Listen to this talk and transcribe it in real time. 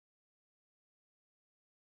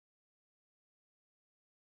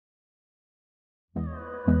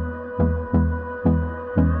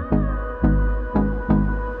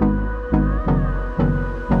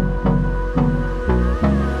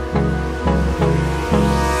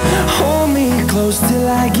close till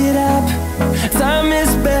I get up. Time is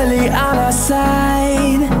barely on our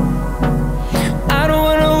side. I don't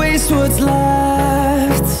wanna waste what's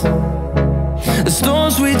left. The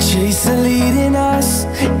storms we chase are leading us,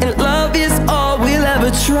 and love is all we'll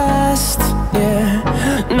ever trust. Yeah,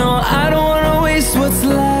 no, I don't wanna waste what's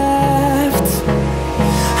left.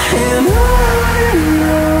 And on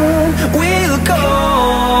we'll go,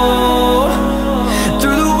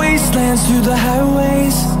 through the wastelands, through the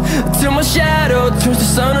highways, till my shadow turns to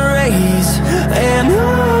sun rays. And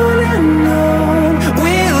on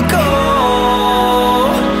we'll go,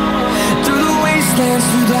 through the wastelands,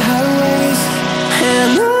 through the highways,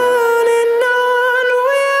 and on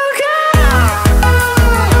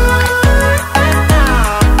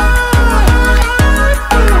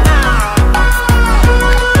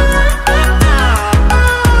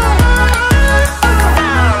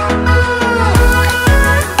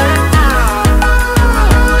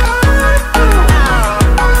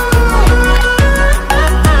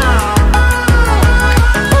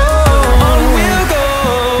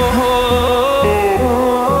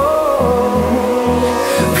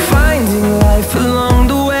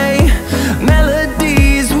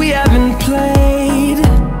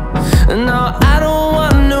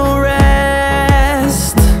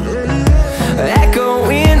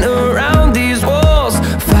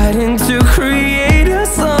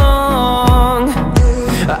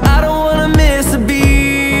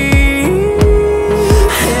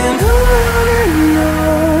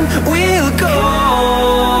we'll go.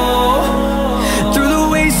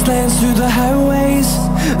 Through the highways,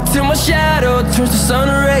 till my shadow turns to sun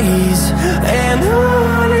rays. And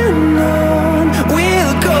on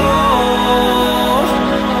we'll go,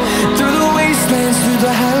 through the wastelands, through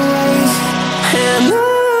the highways, and on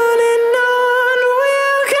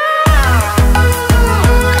we'll go.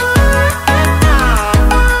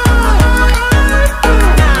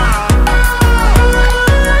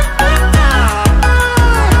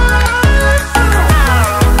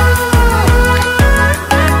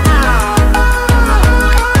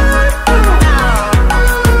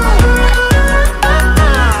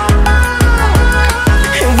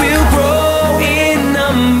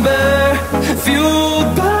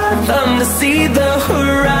 See the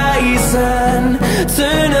horizon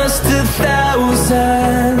turn us to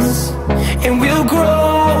thousands, and we'll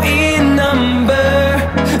grow in number,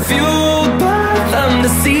 fueled by them. To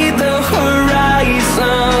see the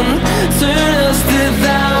horizon turn us to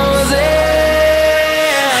thousands,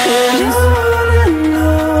 and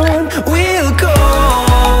on we'll go,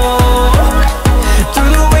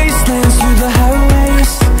 through the wastelands, through the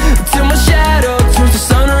highways, till my shadow turns to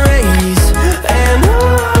sun rays. And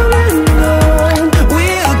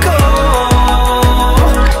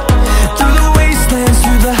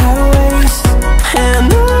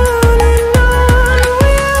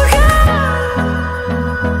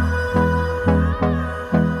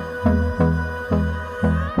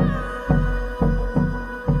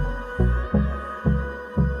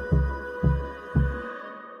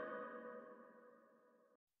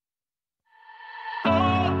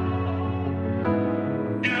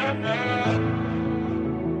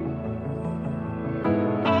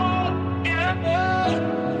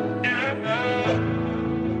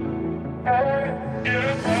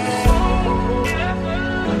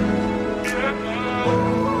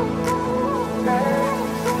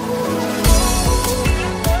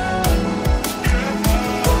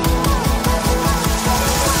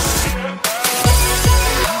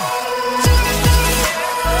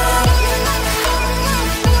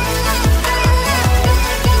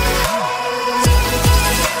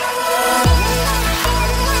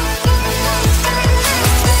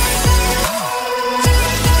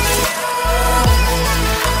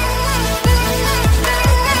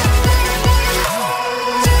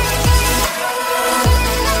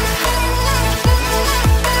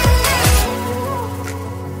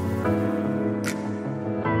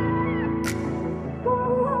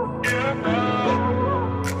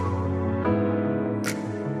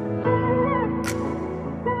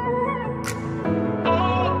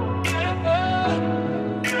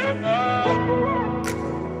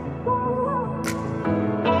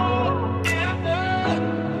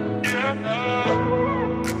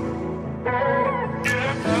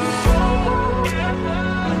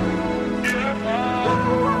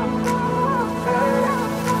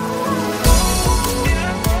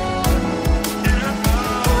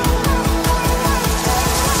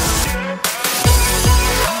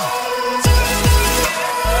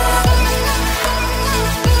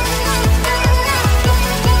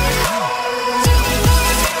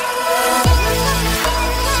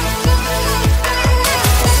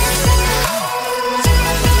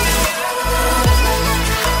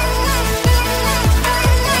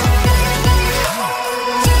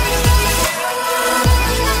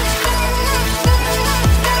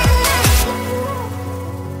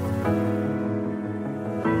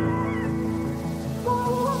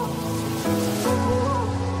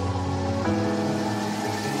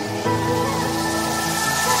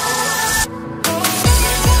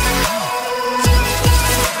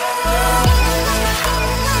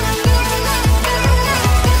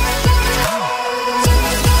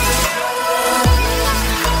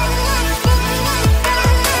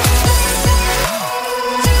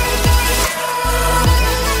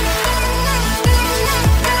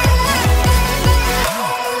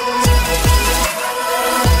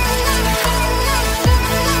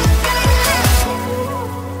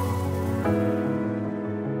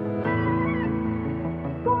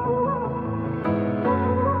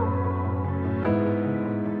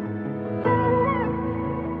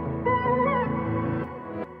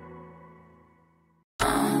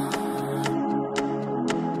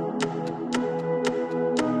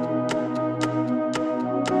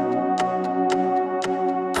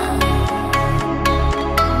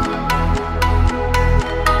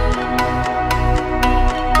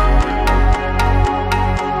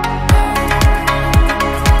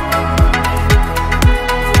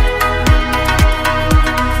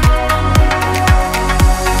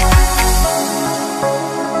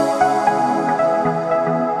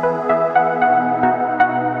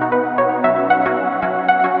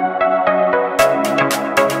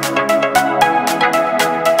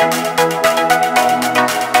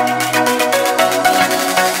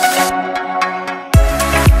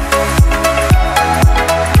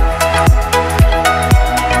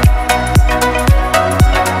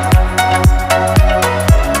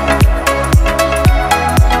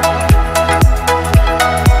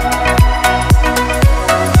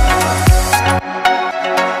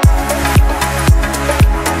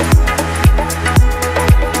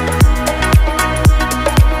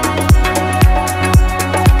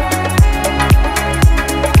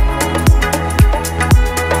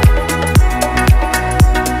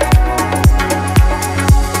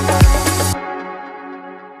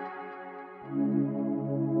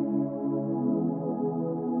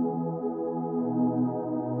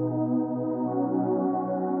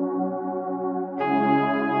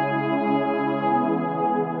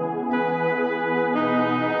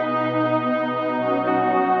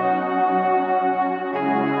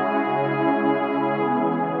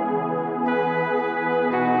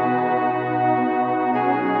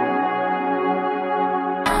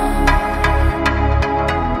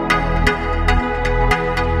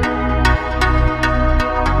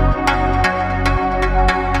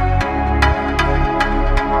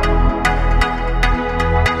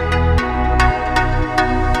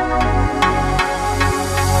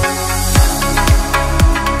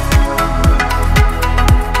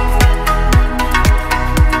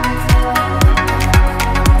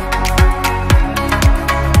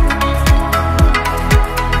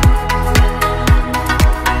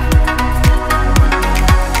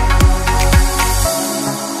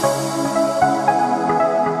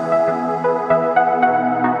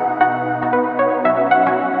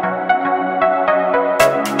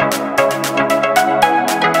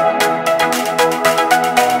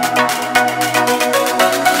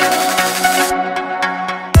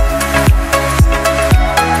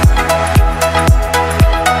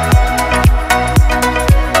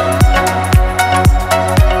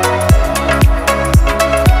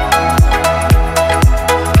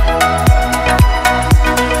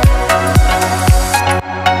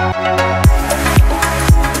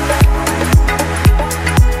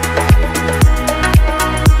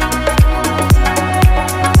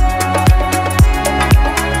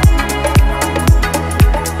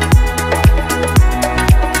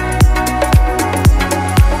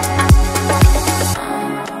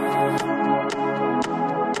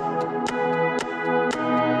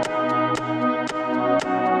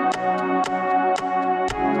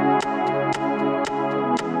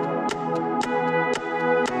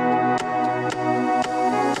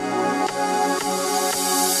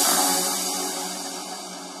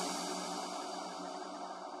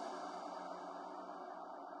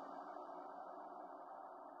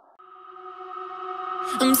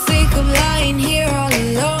I'm sick of lying here all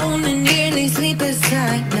alone and nearly sleepless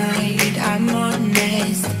at night. I'm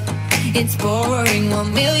honest, it's boring.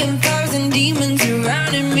 1,000,000 demons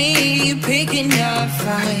surrounding me, picking a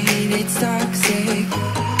fight. It's toxic.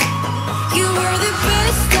 You were the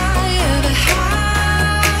best I ever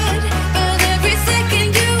had, but every second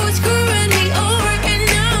you were screwing me over, and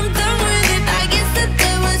now I'm done with it. I guess that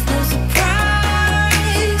there was no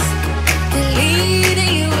surprise.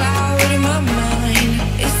 Deleting you out of my mind.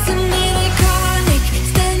 Isn't it iconic?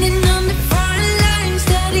 Standing on the front line,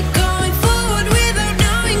 steady going forward without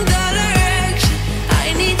knowing the direction. I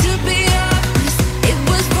need to be honest, it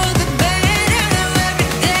was for the better. Every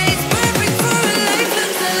day's perfect for a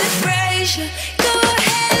lifelong celebration. Go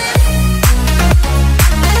ahead.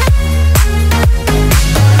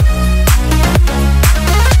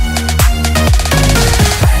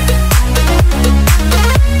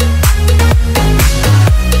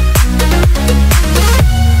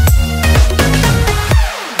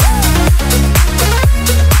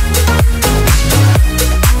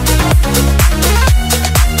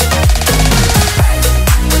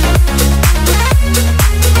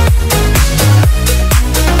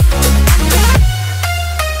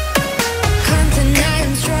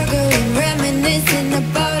 Contemplating, struggling, reminiscing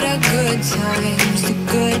about our good times, the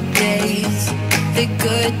good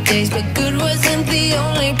days, but good